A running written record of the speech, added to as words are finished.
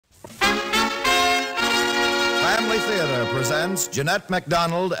Theater presents Jeanette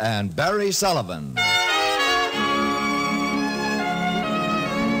MacDonald and Barry Sullivan.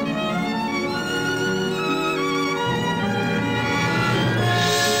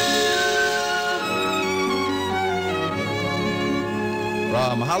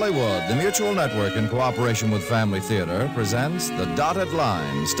 From Hollywood, the Mutual Network, in cooperation with Family Theater, presents The Dotted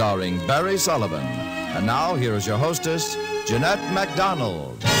Line, starring Barry Sullivan. And now, here is your hostess, Jeanette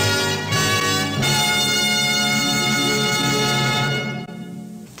MacDonald.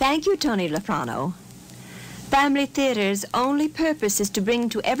 Thank you, Tony Lafrano. Family Theater's only purpose is to bring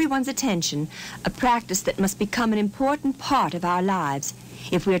to everyone's attention a practice that must become an important part of our lives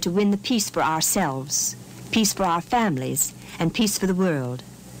if we are to win the peace for ourselves, peace for our families, and peace for the world.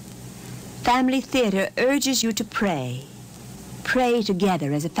 Family Theater urges you to pray. Pray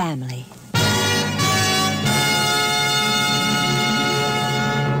together as a family.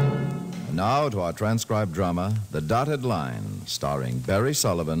 Now to our transcribed drama, The Dotted Line, starring Barry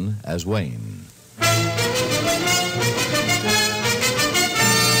Sullivan as Wayne.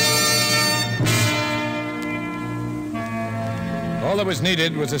 All that was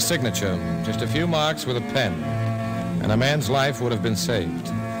needed was a signature, just a few marks with a pen, and a man's life would have been saved.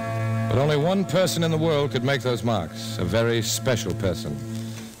 But only one person in the world could make those marks, a very special person,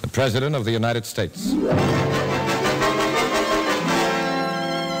 the President of the United States.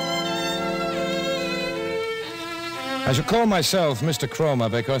 I shall call myself Mr. Cromer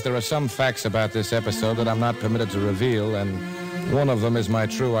because there are some facts about this episode that I'm not permitted to reveal, and one of them is my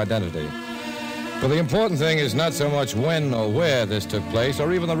true identity. But the important thing is not so much when or where this took place,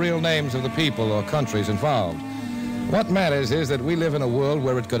 or even the real names of the people or countries involved. What matters is that we live in a world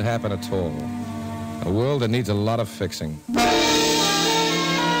where it could happen at all. A world that needs a lot of fixing.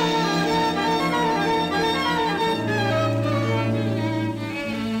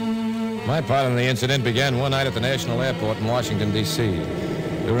 My part in the incident began one night at the National Airport in Washington, D.C.,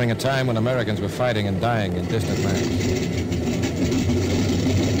 during a time when Americans were fighting and dying in distant lands.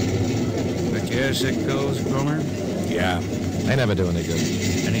 But your airsick goes, Cromer? Yeah. They never do any good.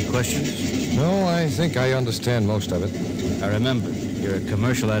 Any questions? No, I think I understand most of it. I remember, you're a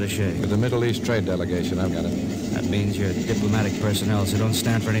commercial attaché. With the Middle East Trade Delegation, I've got it. That means you're diplomatic personnel, so don't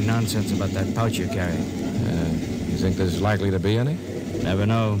stand for any nonsense about that pouch you're carrying. You think there's likely to be any? Never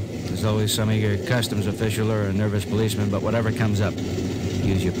know. There's always some of your customs official or a nervous policeman, but whatever comes up,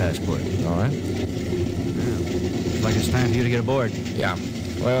 use your passport. All right. Looks like it's time for you to get aboard. Yeah.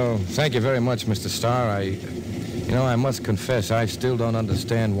 Well, thank you very much, Mr. Starr. I must confess, I still don't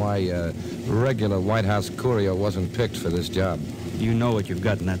understand why a regular White House courier wasn't picked for this job. You know what you've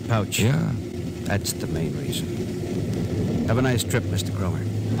got in that pouch. Yeah. That's the main reason. Have a nice trip, Mr. Cromer.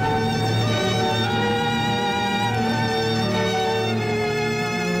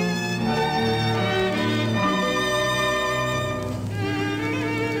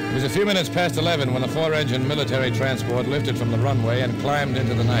 It was a few minutes past 11 when the four-engine military transport lifted from the runway and climbed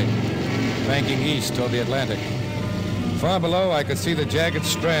into the night, banking east toward the Atlantic. Far below, I could see the jagged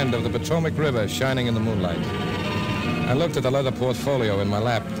strand of the Potomac River shining in the moonlight. I looked at the leather portfolio in my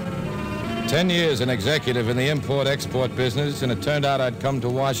lap. 10 years an executive in the import-export business, and it turned out I'd come to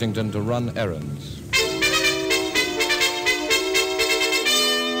Washington to run errands.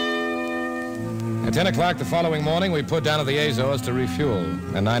 At 10 o'clock the following morning, we put down at the Azores to refuel.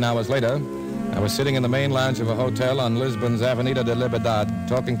 And 9 hours later, I was sitting in the main lounge of a hotel on Lisbon's Avenida de Liberdad,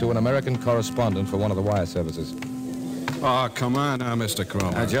 talking to an American correspondent for one of the wire services. Oh, come on now, Mr.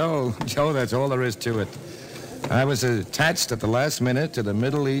 Cromer. Joe, that's all there is to it. I was attached at the last minute to the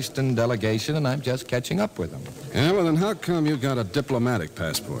Middle Eastern delegation, and I'm just catching up with them. Yeah, well, then how come you got a diplomatic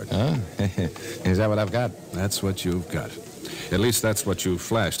passport? Huh? Is that what I've got? That's what you've got. At least that's what you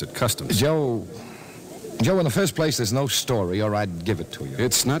flashed at customs. Joe, in the first place, there's no story, or I'd give it to you.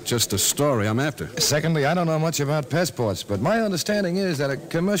 It's not just a story I'm after. Secondly, I don't know much about passports, but my understanding is that a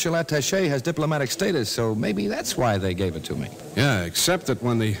commercial attaché has diplomatic status, so maybe that's why they gave it to me. Yeah, except that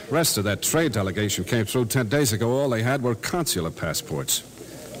when the rest of that trade delegation came through 10 days ago, all they had were consular passports.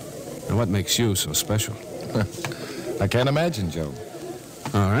 Now, what makes you so special? I can't imagine, Joe.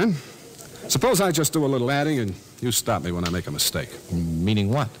 All right. Suppose I just do a little adding and you stop me when I make a mistake. Meaning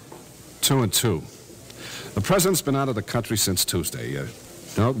what? 2 and 2. The president's been out of the country since Tuesday.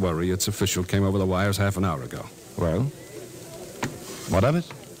 Don't worry, it's official. Came over the wires half an hour ago. Well, what of it?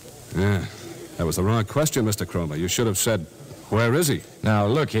 Yeah, that was the wrong question, Mr. Cromer. You should have said, where is he? Now,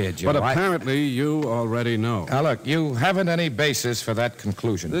 look here, Joe. But apparently you already know. Now, look, you haven't any basis for that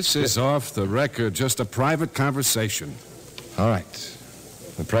conclusion. This is off the record, just a private conversation. All right.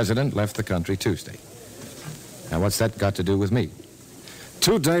 The president left the country Tuesday. Now, what's that got to do with me?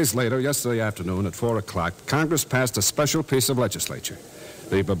 2 days later, yesterday afternoon at 4 o'clock, Congress passed a special piece of legislature,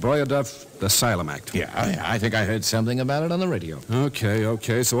 the Baboyadov Asylum Act. Yeah, I think I heard something about it on the radio.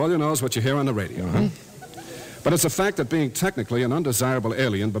 Okay. So all you know is what you hear on the radio, huh? But it's a fact that being technically an undesirable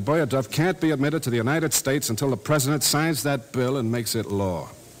alien, Baboyadov can't be admitted to the United States until the president signs that bill and makes it law.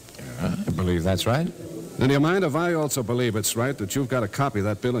 I believe that's right. And do you mind if I also believe it's right that you've got a copy of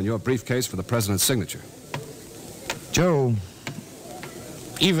that bill in your briefcase for the president's signature? Joe,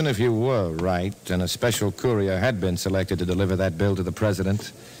 even if you were right and a special courier had been selected to deliver that bill to the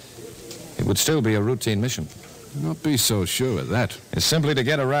president, it would still be a routine mission. Don't be so sure of that. It's simply to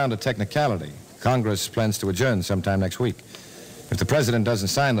get around a technicality. Congress plans to adjourn sometime next week. If the president doesn't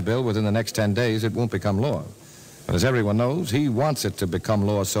sign the bill within the next 10 days, it won't become law. But as everyone knows, he wants it to become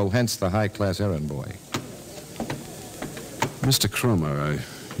law, so hence the high-class errand boy. Mr. Cromer, are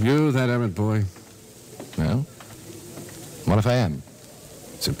you that errand boy? Well, what if I am?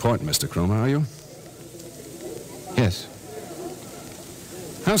 It's important, Mr. Cromer, are you? Yes,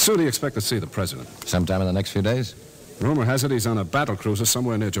 How soon do you expect to see the president? sometime in the next few days. Rumor has it he's on a battle cruiser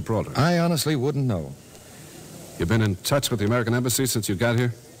somewhere near Gibraltar. I honestly wouldn't know. You been in touch with the American embassy since you got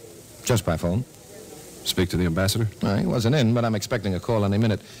here? Just by phone. Speak to the ambassador? He wasn't in, but I'm expecting a call any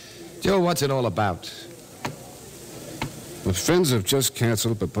minute. Joe, what's it all about? The Finns have just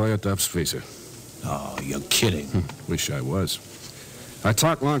canceled Baboyadov's visa. Oh, you're kidding. Wish I was. I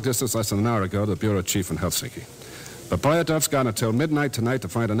talked long distance less than an hour ago to the bureau chief in Helsinki. Baboyadov's got until midnight tonight to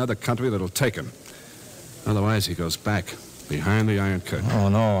find another country that'll take him. Otherwise, he goes back behind the Iron Curtain. Oh,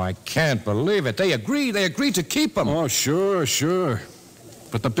 no, I can't believe it. They agreed to keep him. Oh, sure.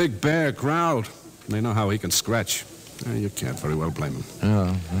 But the big bear growled. And they know how he can scratch. You can't very well blame him.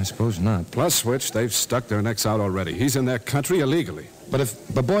 No, I suppose not. Plus which, they've stuck their necks out already. He's in their country illegally. But if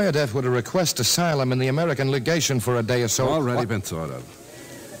Baboyadov were to request asylum in the American legation for a day or so... Already been thought of.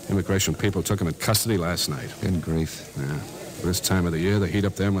 Immigration people took him in custody last night. Good grief. Yeah. This time of the year, the heat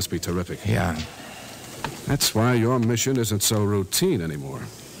up there must be terrific. Yeah. That's why your mission isn't so routine anymore.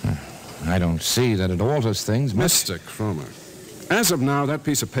 I don't see that it alters things much. Mr. Cromer, as of now, that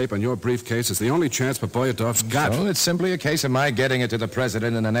piece of paper in your briefcase is the only chance Baboyadov's got. So it's simply a case of my getting it to the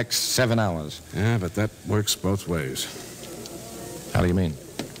president in the next 7 hours. Yeah, but that works both ways. How do you mean?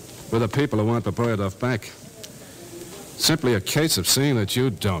 With the people who want Baboyadov back. Simply a case of seeing that you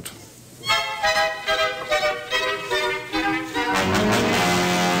don't.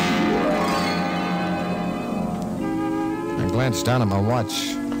 I glanced down at my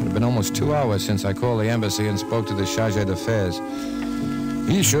watch. It had been almost 2 hours since I called the embassy and spoke to the charge d'affaires.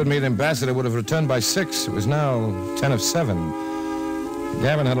 He assured me the ambassador would have returned by 6. It was now 10 of 7.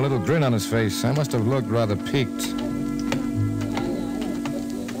 Gavin had a little grin on his face. I must have looked rather piqued.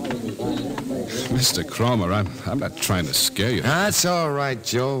 Mr. Cromer, I'm not trying to scare you. That's all right,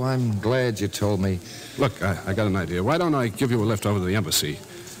 Joe. I'm glad you told me. Look, I got an idea. Why don't I give you a lift over to the embassy?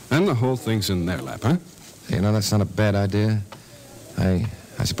 Then the whole thing's in their lap, huh? You know, that's not a bad idea. I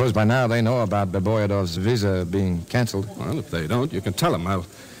suppose by now they know about Baboyadov's visa being canceled. Well, if they don't, you can tell them.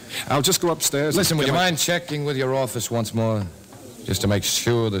 I'll just go upstairs. Listen, would you my... mind checking with your office once more? Just to make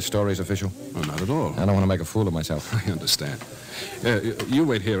sure the story's official? Oh, not at all. I don't want to make a fool of myself. I understand. You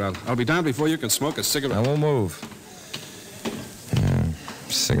wait here. I'll be down before you can smoke a cigarette. I won't move.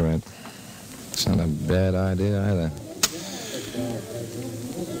 Cigarette. It's not a bad idea either.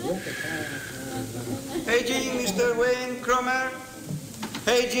 Paging Mr. Wayne Cromer.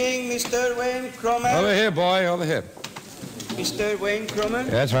 Paging Mr. Wayne Cromer. Over here, boy, over here. Mr. Wayne Cromer. Yeah,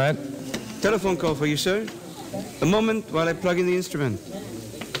 that's right. Telephone call for you, sir. A moment while I plug in the instrument.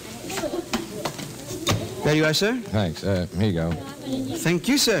 There you are, sir. Thanks. Here you go. Thank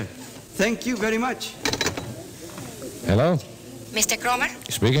you, sir. Thank you very much. Hello? Mr. Cromer,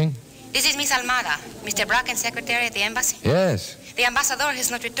 Speaking? this is Miss Almada, Mr. Bracken's secretary at the embassy. Yes. The ambassador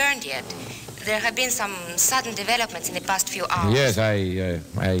has not returned yet. There have been some sudden developments in the past few hours. Yes, I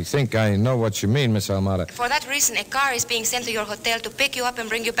think I know what you mean, Miss Almada. For that reason, a car is being sent to your hotel to pick you up and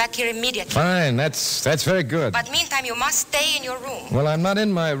bring you back here immediately. Fine, that's very good. But meantime, you must stay in your room. Well, I'm not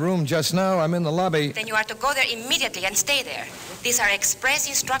in my room just now. I'm in the lobby. Then you are to go there immediately and stay there. These are express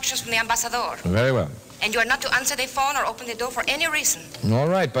instructions from the ambassador. Very well. And you are not to answer the phone or open the door for any reason. All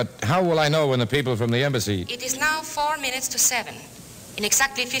right, but how will I know when the people from the embassy... It is now 4 minutes to 7. In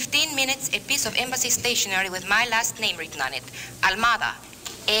exactly 15 minutes, a piece of embassy stationery with my last name written on it, Almada,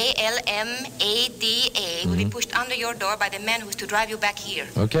 A-L-M-A-D-A, will be pushed under your door by the man who is to drive you back here.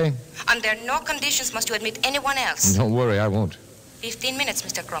 Okay. Under no conditions must you admit anyone else. Don't worry, I won't. 15 minutes,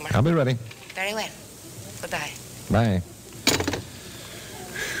 Mr. Cromer. I'll be ready. Very well. Goodbye. Bye.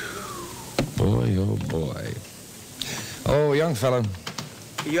 Boy, oh boy. Oh, young fellow,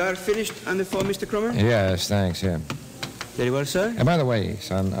 You are finished on the phone, Mr. Cromer? Yes, thanks, yeah. Very well, sir. And by the way,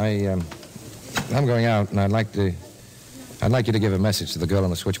 son, I'm going out, and I'd like you to give a message to the girl on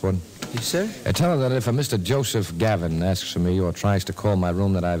the switchboard. Yes, sir. Tell her that if a Mr. Joseph Gavin asks for me or tries to call my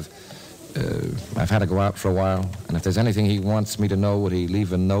room, that I've had to go out for a while, and if there's anything he wants me to know, would he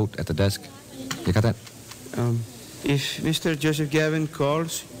leave a note at the desk? You got that? If Mr. Joseph Gavin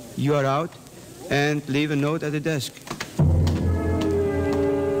calls, you are out, and leave a note at the desk.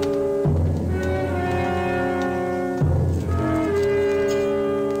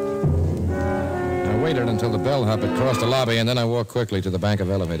 I waited until the bellhop had crossed the lobby, and then I walked quickly to the bank of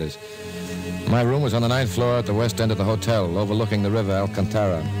elevators. My room was on the 9th floor at the west end of the hotel, overlooking the river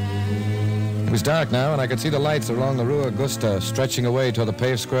Alcantara. It was dark now, and I could see the lights along the Rua Augusta stretching away toward the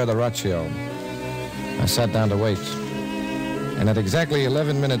paved square of the Raccio. I sat down to wait. And at exactly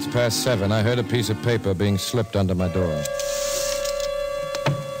 11 minutes past 7, I heard a piece of paper being slipped under my door.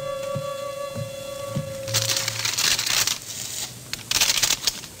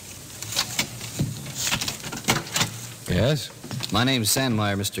 Yes? My name's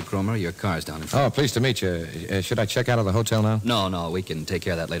Sandmeyer, Mr. Cromer. Your car's down in front. Oh, pleased to meet you. Should I check out of the hotel now? No, we can take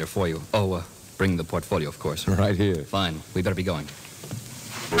care of that later for you. Oh, bring the portfolio, of course. Right here. Fine. We better be going.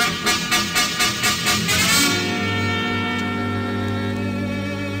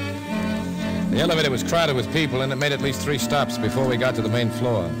 The elevator was crowded with people, and it made at least 3 stops before we got to the main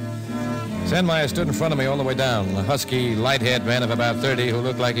floor. Sandmeyer stood in front of me all the way down, a husky, light-haired man of about 30 who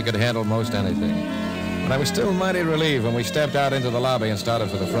looked like he could handle most anything. But I was still mighty relieved when we stepped out into the lobby and started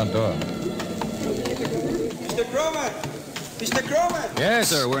for the front door. Mr. Cromer! Mr. Cromer! Yes?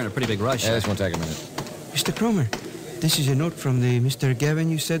 Sir, we're in a pretty big rush. Yeah, this won't take a minute. Mr. Cromer, this is a note from the Mr. Gavin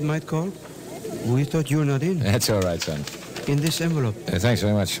you said might call. We thought you were not in. That's all right, son. In this envelope. Thanks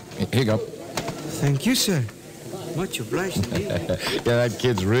very much. Here you go. Thank you, sir. Much obliged to me. Yeah, that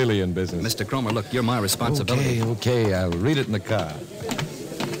kid's really in business. Mr. Cromer, look, you're my responsibility. Okay. I'll read it in the car.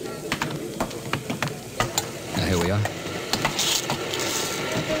 Now, here we are.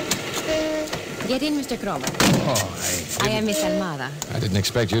 Get in, Mr. Cromer. I am Miss Almada. I didn't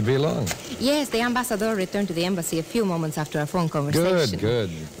expect you'd be along. Yes, the ambassador returned to the embassy a few moments after our phone conversation. Good.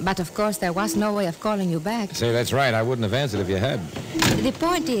 But of course, there was no way of calling you back. Say, that's right. I wouldn't have answered if you had. The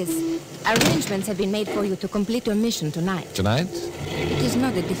point is, arrangements have been made for you to complete your mission tonight. Tonight? It is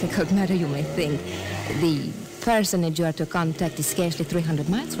not a difficult matter, you may think. The personage you are to contact is scarcely 300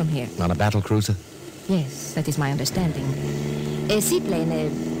 miles from here. On a battle cruiser? Yes, that is my understanding. A seaplane, a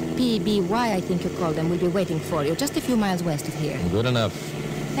PBY, I think you call them, will be waiting for you just a few miles west of here. Good enough.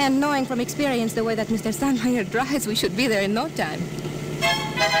 And knowing from experience the way that Mr. Sandmeyer drives, we should be there in no time.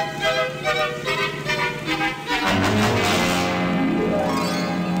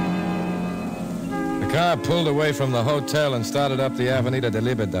 The car pulled away from the hotel and started up the Avenida de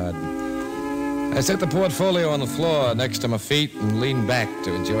Libertad. I set the portfolio on the floor next to my feet and leaned back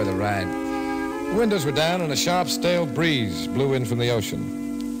to enjoy the ride. The windows were down and a sharp, stale breeze blew in from the ocean.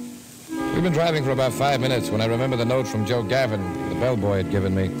 We'd been driving for about 5 minutes when I remembered the note from Joe Gavin the bellboy had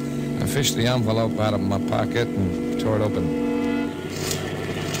given me. I fished the envelope out of my pocket and tore it open.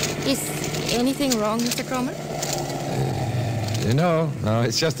 Is anything wrong, Mr. Cromer? No,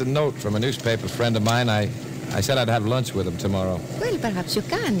 it's just a note from a newspaper friend of mine. I said I'd have lunch with him tomorrow. Well, perhaps you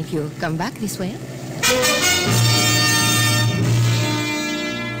can if you come back this way.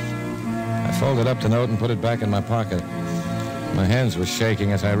 I folded up the note and put it back in my pocket. My hands were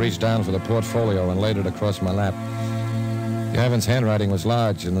shaking as I reached down for the portfolio and laid it across my lap. Gavin's handwriting was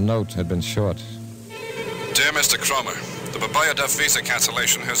large and the note had been short. Dear Mr. Cromer, the Babayadev visa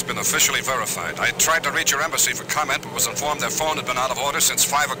cancellation has been officially verified. I tried to reach your embassy for comment, but was informed their phone had been out of order since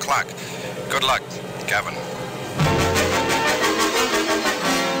 5 o'clock. Good luck, Gavin.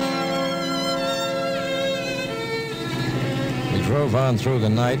 We drove on through the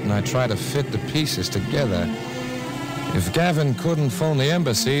night, and I tried to fit the pieces together. If Gavin couldn't phone the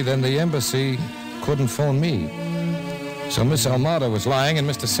embassy, then the embassy couldn't phone me. So Miss Almada was lying, and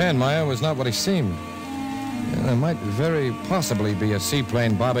Mr. Sandmeyer was not what he seemed. And there might very possibly be a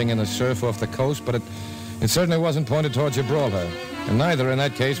seaplane bobbing in the surf off the coast, but it certainly wasn't pointed toward Gibraltar. And neither in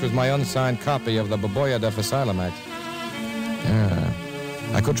that case was my unsigned copy of the Babayadev Asylum Act. Yeah,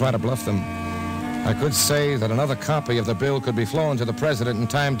 I could try to bluff them. I could say that another copy of the bill could be flown to the president in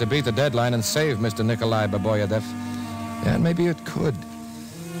time to beat the deadline and save Mr. Nikolai Babayadev. Yeah, maybe it could.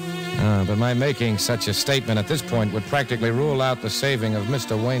 But my making such a statement at this point would practically rule out the saving of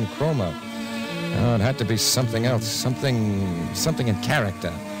Mr. Wayne Cromer. It had to be something else, something in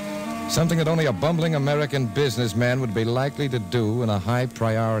character. Something that only a bumbling American businessman would be likely to do in a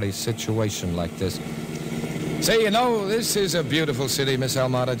high-priority situation like this. Say, you know, this is a beautiful city, Miss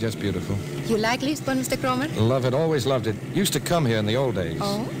Almada, just beautiful. You like Lisbon, Mr. Cromer? Love it, always loved it. Used to come here in the old days.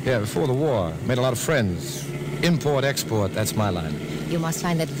 Oh? Yeah, before the war. Made a lot of friends. Import, export, that's my line. You must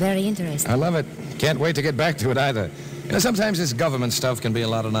find that very interesting. I love it. Can't wait to get back to it either. You know, sometimes this government stuff can be a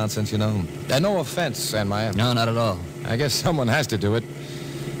lot of nonsense, you know. No offense, San Maya. No, not at all. I guess someone has to do it.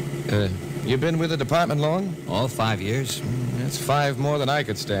 You been with the department long? All 5 years. That's 5 more than I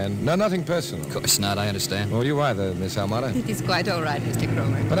could stand. No, nothing personal. Of course not, I understand. Well, you either, Miss Almada. It is quite all right, Mr.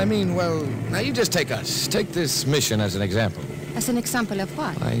 Cromer. But I mean, well, now you just take us. Take this mission as an example. As an example of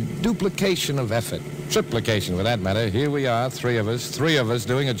what? By duplication of effort. Triplication, for that matter. Here we are, three of us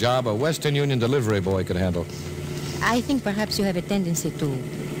doing a job a Western Union delivery boy could handle. I think perhaps you have a tendency to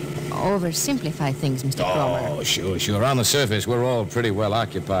oversimplify things, Mr. Cromer. Oh, sure. On the surface, we're all pretty well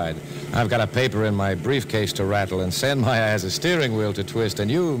occupied. I've got a paper in my briefcase to rattle, and San Maya has a steering wheel to twist, and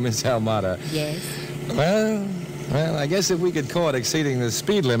you, Miss Almada... Yes? Well, I guess if we get caught exceeding the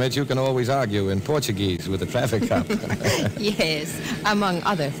speed limit, you can always argue in Portuguese with the traffic cop. Yes, among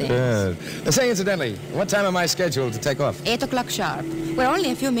other things. Say, incidentally, what time am I scheduled to take off? 8 o'clock sharp. We're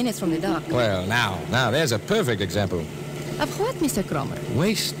only a few minutes from the dock. Well, now, there's a perfect example. Of what, Mr. Cromer?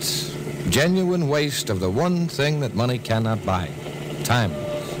 Waste. Genuine waste of the one thing that money cannot buy. Time.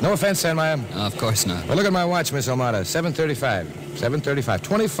 No offense, San Maya. Of course not. Well, look at my watch, Miss Almada. 7:35. 7:35.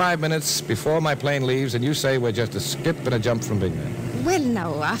 25 minutes before my plane leaves, and you say we're just a skip and a jump from being there. Well,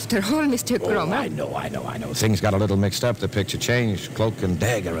 now, after all, Mr. Cromer... I know. Things got a little mixed up. The picture changed. Cloak and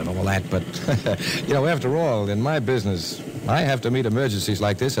dagger and all that. But, you know, after all, in my business, I have to meet emergencies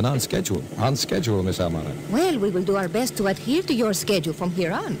like this and on schedule. On schedule, Miss Almada. Well, we will do our best to adhere to your schedule from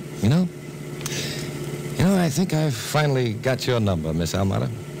here on. You know, I think I've finally got your number, Miss Almada.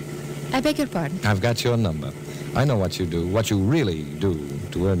 I beg your pardon? I've got your number. I know what you do, what you really do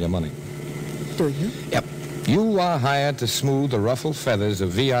to earn your money. Do you? Yep. You are hired to smooth the ruffled feathers of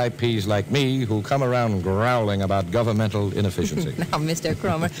VIPs like me who come around growling about governmental inefficiency. Now, Mr.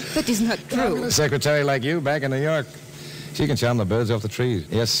 Cromer, that is not true. A secretary like you back in New York, she can charm the birds off the trees.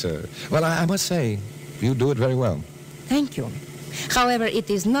 Yes, sir. Well, I must say, you do it very well. Thank you. However, it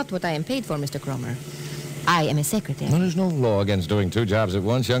is not what I am paid for, Mr. Cromer. I am a secretary. Well, there's no law against doing 2 jobs at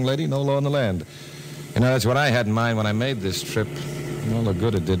once, young lady. No law in the land. You know, that's what I had in mind when I made this trip. All the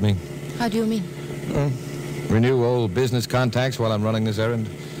good it did me. How do you mean? Renew old business contacts while I'm running this errand.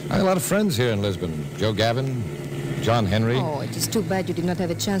 I have a lot of friends here in Lisbon. Joe Gavin, John Henry. Oh, it is too bad you did not have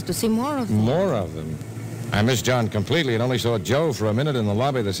a chance to see more of them. More of them? I missed John completely and only saw Joe for a minute in the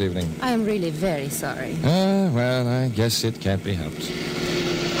lobby this evening. I am really very sorry. Well, I guess it can't be helped.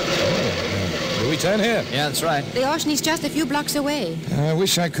 Do we turn here? Yeah, that's right. The ocean is just a few blocks away. I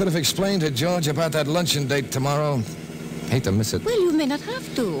wish I could have explained to George about that luncheon date tomorrow. Hate to miss it. Well, you may not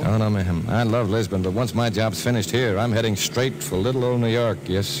have to. Oh, no, ma'am. I love Lisbon, but once my job's finished here, I'm heading straight for little old New York.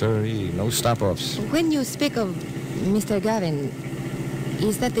 Yes, sirree. No stop-offs. When you speak of Mr. Gavin,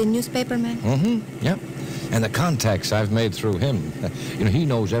 is that the newspaper man? Mm-hmm. Yep. And the contacts I've made through him. You know, he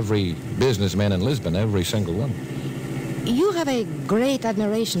knows every businessman in Lisbon, every single one. You have a great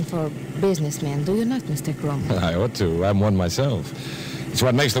admiration for businessmen, do you not, Mr. Cromer? I ought to. I'm one myself. It's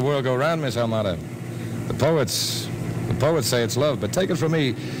what makes the world go round, Miss Almada. The poets say it's love, but take it from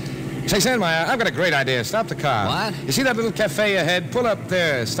me. Say, San Maya, I've got a great idea. Stop the car. What? You see that little cafe ahead? Pull up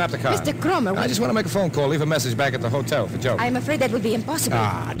there. Stop the car. Mr. Cromer, I just want to make a phone call. Leave a message back at the hotel for Joe. I'm afraid that would be impossible.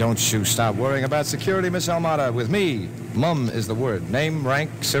 Don't you stop worrying about security, Miss Almada. With me, Mum is the word. Name, rank,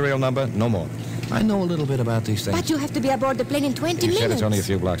 serial number, no more. I know a little bit about these things. But you have to be aboard the plane in 20 minutes. You said it's only a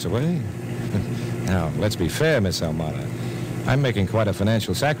few blocks away. Now, let's be fair, Miss Almada. I'm making quite a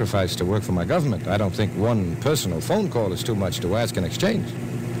financial sacrifice to work for my government. I don't think one personal phone call is too much to ask in exchange.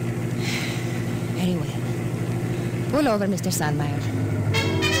 Very well. Pull over, Mr. Sandmeyer.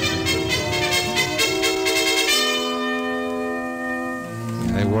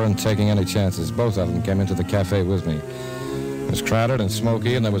 They weren't taking any chances. Both of them came into the cafe with me. It was crowded and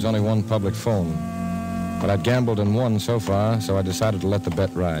smoky, and there was only one public phone. But I'd gambled and won so far, so I decided to let the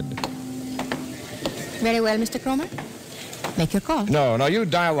bet ride. Very well, Mr. Cromer. Make your call. No, you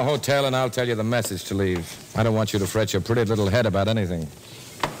dial the hotel and I'll tell you the message to leave. I don't want you to fret your pretty little head about anything.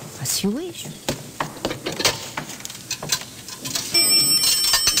 As you wish.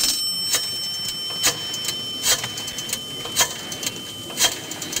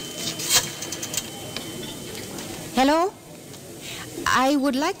 Hello? I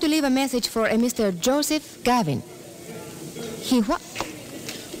would like to leave a message for a Mr. Joseph Gavin. He what?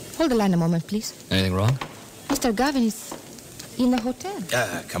 Hold the line a moment, please. Anything wrong? Mr. Gavin is in the hotel.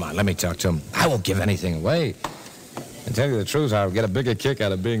 Come on, let me talk to him. I won't give anything away. To tell you the truth, I'll get a bigger kick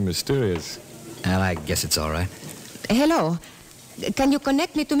out of being mysterious. Well, I guess it's all right. Hello. Can you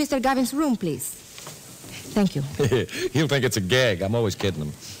connect me to Mr. Gavin's room, please? Thank you. He'll think it's a gag. I'm always kidding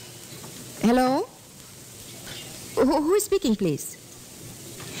him. Hello? Who is speaking, please?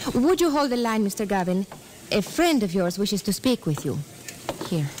 Would you hold the line, Mr. Gavin? A friend of yours wishes to speak with you.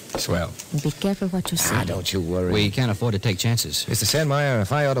 Here. Swell. Be careful what you say. Don't you worry. We can't afford to take chances. Mr. Sandmeyer,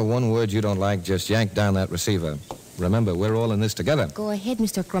 if I utter one word you don't like, just yank down that receiver. Remember, we're all in this together. Go ahead,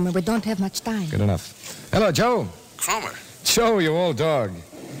 Mr. Cromer. We don't have much time. Good enough. Hello, Joe. Cromer. Joe, you old dog.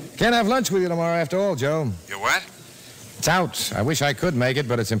 Can't have lunch with you tomorrow after all, Joe. You what? It's out. I wish I could make it,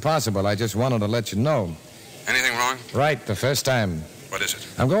 but it's impossible. I just wanted to let you know. Anything wrong? Right, the first time. What is it?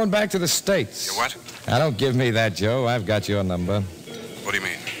 I'm going back to the States. You what? Now, don't give me that, Joe. I've got your number. What do you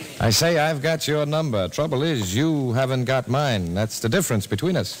mean? I say I've got your number. Trouble is, you haven't got mine. That's the difference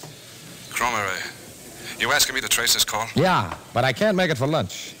between us. Cromer, you asking me to trace this call? Yeah, but I can't make it for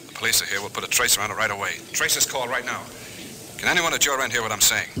lunch. The police are here. We'll put a tracer on it right away. Trace this call right now. Can anyone at your end hear what I'm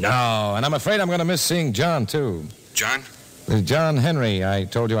saying? No, and I'm afraid I'm going to miss seeing John, too. John? There's John Henry I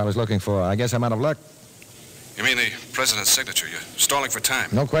told you I was looking for. I guess I'm out of luck. You mean the president's signature? You're stalling for time.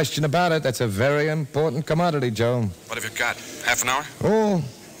 No question about it. That's a very important commodity, Joe. What have you got? Half an hour? Oh,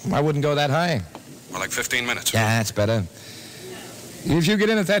 I wouldn't go that high. Or like 15 minutes? Yeah, that's better. If you get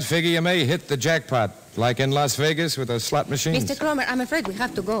in at that figure, you may hit the jackpot, like in Las Vegas with those slot machines. Mr. Cromer, I'm afraid we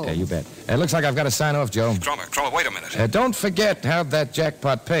have to go. Yeah, you bet. It looks like I've got to sign off, Joe. Cromer, wait a minute. Don't forget how that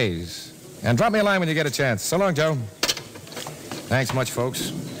jackpot pays. And drop me a line when you get a chance. So long, Joe. Thanks much,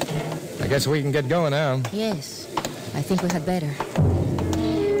 folks. I guess we can get going now. Yes, I think we had better.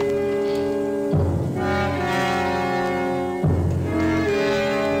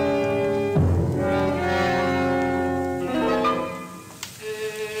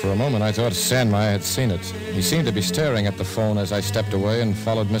 For a moment, I thought Sandmeyer had seen it. He seemed to be staring at the phone as I stepped away and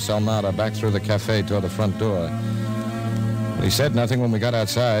followed Miss Alnada back through the cafe toward the front door. He said nothing when we got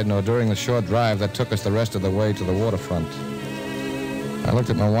outside, nor during the short drive that took us the rest of the way to the waterfront. I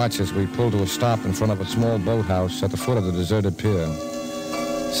looked at my watch as we pulled to a stop in front of a small boathouse at the foot of the deserted pier.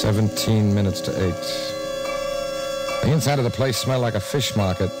 17 minutes to 8. The inside of the place smelled like a fish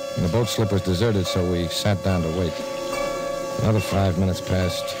market, and the boat slip was deserted, so we sat down to wait. Another 5 minutes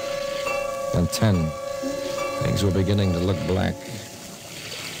passed, then 10. Things were beginning to look black.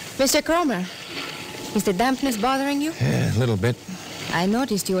 Mr. Cromer, is the dampness bothering you? Yeah, a little bit. I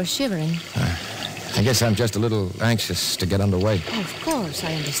noticed you were shivering. I guess I'm just a little anxious to get underway. Oh, of course,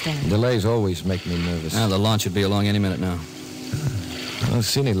 I understand. Delays always make me nervous. The launch should be along any minute now. I don't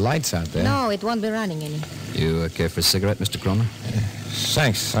see any lights out there. No, it won't be running any. You care for a cigarette, Mr. Cromer?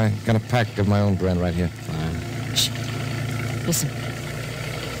 Thanks. I got a pack of my own brand right here. Fine. Shh. Listen.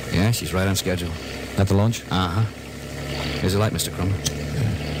 Yeah, she's right on schedule. At the launch? Uh-huh. Here's a light, Mr. Cromer.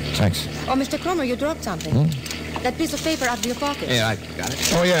 Thanks. Oh, Mr. Cromer, you dropped something. That piece of paper out of your pocket. Yeah, I got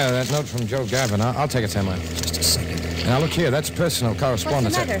it. Oh, yeah, that note from Joe Gavin. I'll take it, Sandmeyer. Just a second. Now, look here. That's personal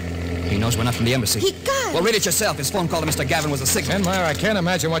correspondence. What's the matter? He knows we're not from the embassy. He can't. Well, read it yourself. His phone call to Mr. Gavin was a signal. Sandmeyer, I can't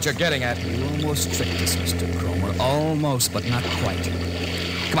imagine what you're getting at. You almost tricked us, Mr. Cromer. Almost, but not quite.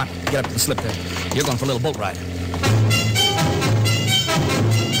 Come on, get up to the slip there. You're going for a little boat ride.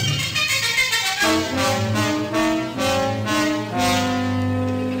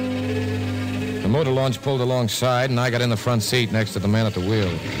 The motor launch pulled alongside, and I got in the front seat next to the man at the wheel.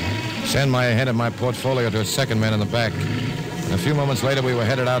 Sandmeyer handed my portfolio to a second man in the back. And a few moments later, we were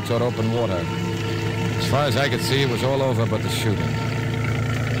headed out toward open water. As far as I could see, it was all over but the shooting.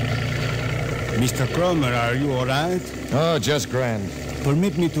 Mr. Cromer, are you all right? Oh, just grand.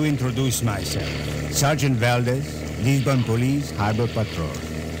 Permit me to introduce myself. Sergeant Valdez, Lisbon Police, Harbor Patrol.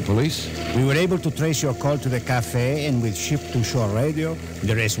 The police? We were able to trace your call to the cafe, and with ship-to-shore radio,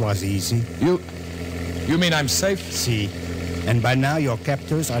 the rest was easy. You mean I'm safe? See. And by now, your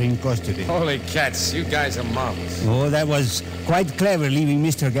captors are in custody. Holy cats, you guys are marvelous. Oh, that was quite clever, leaving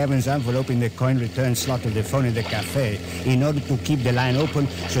Mr. Gavin's envelope in the coin return slot of the phone in the cafe in order to keep the line open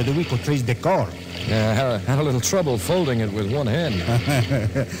so that we could trace the call. Yeah, I had a little trouble folding it with one hand.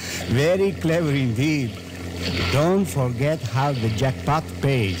 Very clever indeed. Don't forget how the jackpot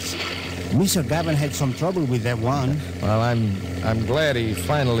pays. Mr. Gavin had some trouble with that one. Well, I'm glad he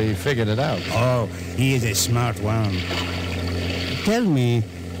finally figured it out. Oh, he is a smart one. Tell me,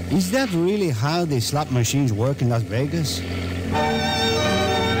 is that really how the slot machines work in Las Vegas?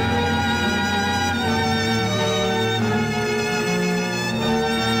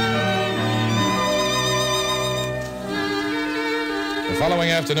 The following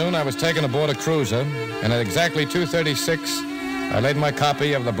afternoon, I was taken aboard a cruiser, and at exactly 2:36, I laid my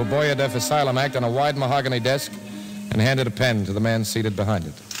copy of the Baboya Deaf Asylum Act on a wide mahogany desk and handed a pen to the man seated behind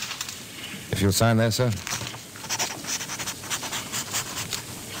it. If you'll sign there, sir.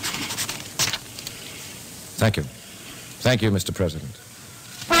 Thank you. Thank you, Mr. President.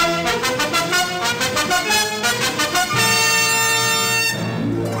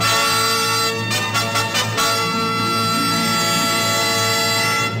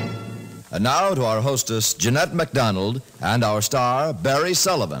 And now to our hostess, Jeanette MacDonald, and our star, Barry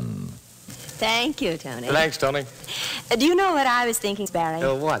Sullivan. Thank you, Tony. Thanks, Tony. Do you know what I was thinking, Barry?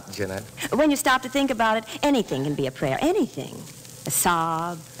 What, Jeanette? When you stop to think about it, anything can be a prayer. Anything. A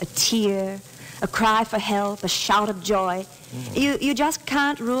sob, a tear, a cry for help, a shout of joy. You just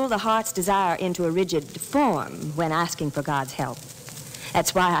can't rule the heart's desire into a rigid form when asking for God's help.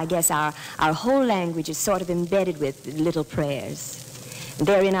 That's why I guess our whole language is sort of embedded with little prayers.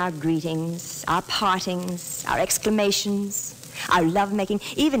 They're in our greetings, our partings, our exclamations, our lovemaking,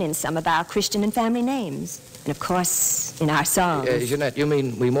 even in some of our Christian and family names. And, of course, in our songs. Jeanette, you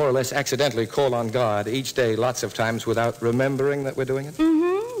mean we more or less accidentally call on God each day lots of times without remembering that we're doing it?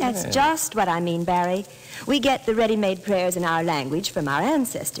 Mm-hmm. That's just what I mean, Barry. We get the ready-made prayers in our language from our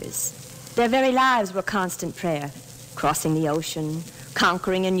ancestors. Their very lives were constant prayer. Crossing the ocean,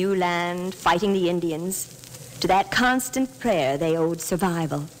 conquering a new land, fighting the Indians. To that constant prayer, they owed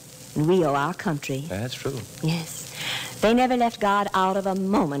survival. And we owe our country. That's true. Yes. They never left God out of a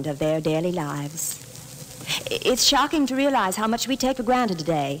moment of their daily lives. It's shocking to realize how much we take for granted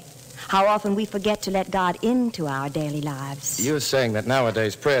today. How often we forget to let God into our daily lives. You're saying that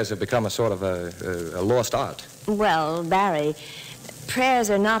nowadays prayers have become a sort of a lost art. Well, Barry,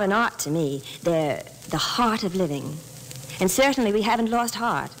 prayers are not an art to me. They're the heart of living. And certainly we haven't lost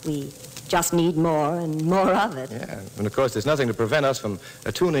heart. We just need more and more of it. Yeah, and of course there's nothing to prevent us from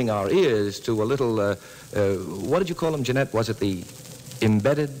attuning our ears to a little, what did you call them, Jeanette? Was it the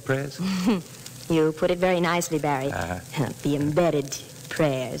embedded prayers? You put it very nicely, Barry. The embedded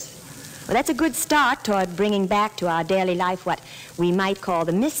prayers. Well, that's a good start toward bringing back to our daily life what we might call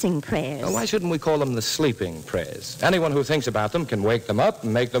the missing prayers. Well, why shouldn't we call them the sleeping prayers? Anyone who thinks about them can wake them up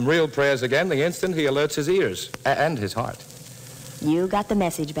and make them real prayers again the instant he alerts his ears and his heart. You got the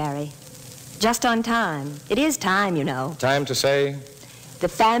message, Barry. Just on time. It is time, you know. Time to say, the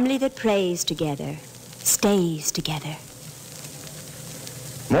family that prays together stays together.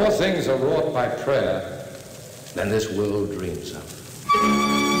 More things are wrought by prayer than this world dreams of.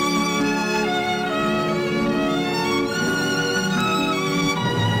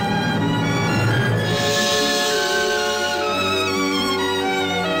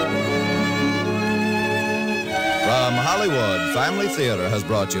 From Hollywood, Family Theater has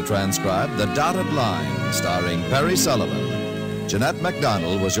brought you transcribed The Dotted Line, starring Barry Sullivan. Jeanette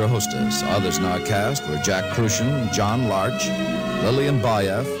MacDonald was your hostess. Others in our cast were Jack Crucian, John Larch, Lillian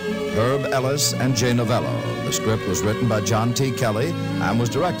Bayef, Herb Ellis, and Jay Novello. The script was written by John T. Kelly and was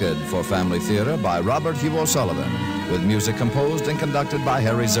directed for Family Theater by Robert Hugh O'Sullivan, with music composed and conducted by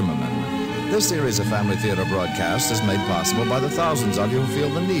Harry Zimmerman. This series of Family Theater broadcasts is made possible by the thousands of you who feel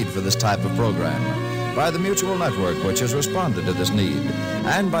the need for this type of program, by the Mutual Network, which has responded to this need,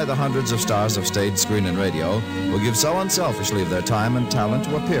 and by the hundreds of stars of stage, screen, and radio who give so unselfishly of their time and talent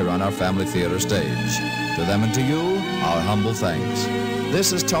to appear on our Family Theater stage. To them and to you, our humble thanks.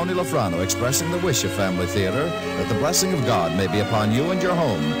 This is Tony Lafrano expressing the wish of Family Theater that the blessing of God may be upon you and your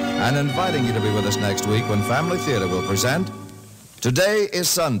home, and inviting you to be with us next week when Family Theater will present Today is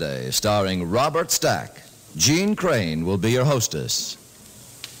Sunday, starring Robert Stack. Jean Crane will be your hostess.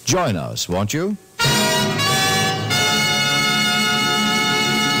 Join us, won't you?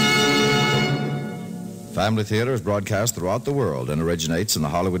 Family Theater is broadcast throughout the world and originates in the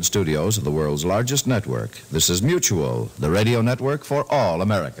Hollywood studios of the world's largest network. This is Mutual, the radio network for all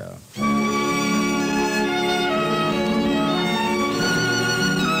America.